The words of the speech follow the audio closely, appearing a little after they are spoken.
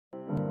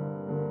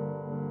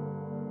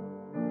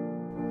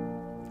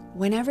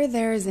Whenever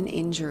there is an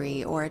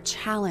injury or a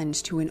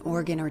challenge to an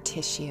organ or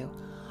tissue,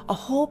 a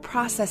whole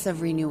process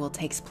of renewal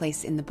takes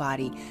place in the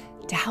body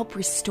to help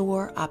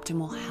restore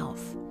optimal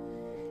health.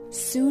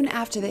 Soon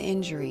after the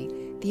injury,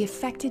 the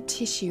affected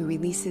tissue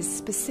releases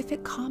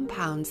specific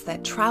compounds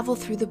that travel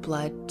through the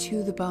blood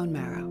to the bone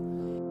marrow.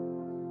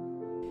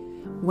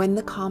 When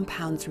the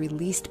compounds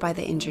released by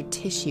the injured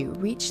tissue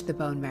reach the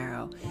bone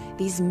marrow,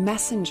 these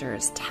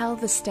messengers tell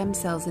the stem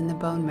cells in the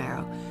bone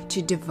marrow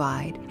to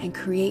divide and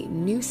create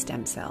new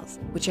stem cells,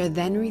 which are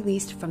then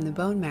released from the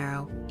bone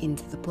marrow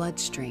into the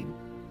bloodstream.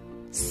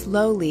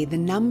 Slowly, the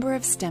number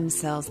of stem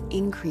cells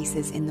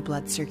increases in the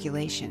blood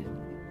circulation.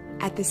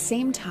 At the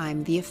same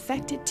time, the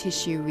affected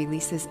tissue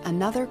releases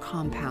another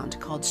compound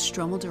called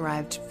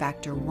stromal-derived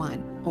factor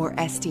 1, or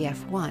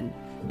SDF1,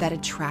 that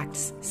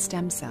attracts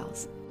stem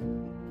cells.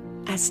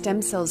 As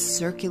stem cells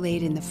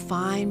circulate in the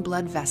fine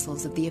blood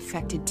vessels of the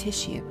affected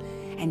tissue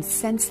and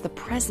sense the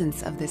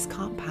presence of this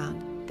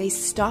compound, they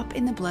stop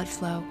in the blood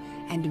flow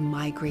and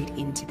migrate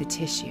into the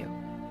tissue.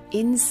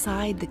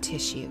 Inside the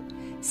tissue,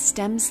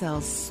 stem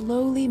cells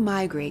slowly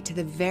migrate to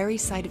the very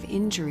site of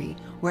injury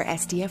where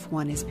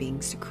SDF1 is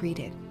being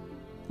secreted.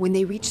 When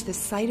they reach the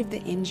site of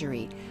the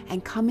injury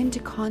and come into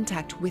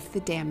contact with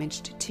the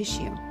damaged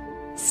tissue,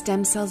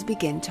 stem cells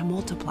begin to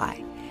multiply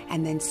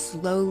and then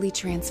slowly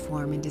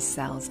transform into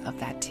cells of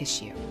that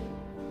tissue.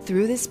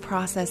 Through this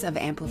process of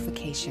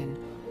amplification,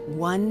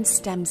 one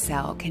stem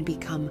cell can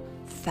become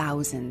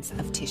thousands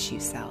of tissue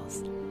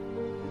cells.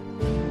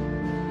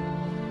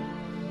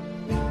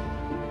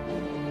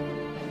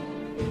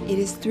 It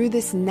is through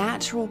this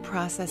natural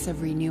process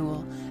of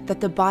renewal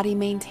that the body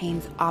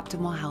maintains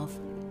optimal health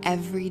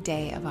every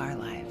day of our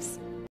lives.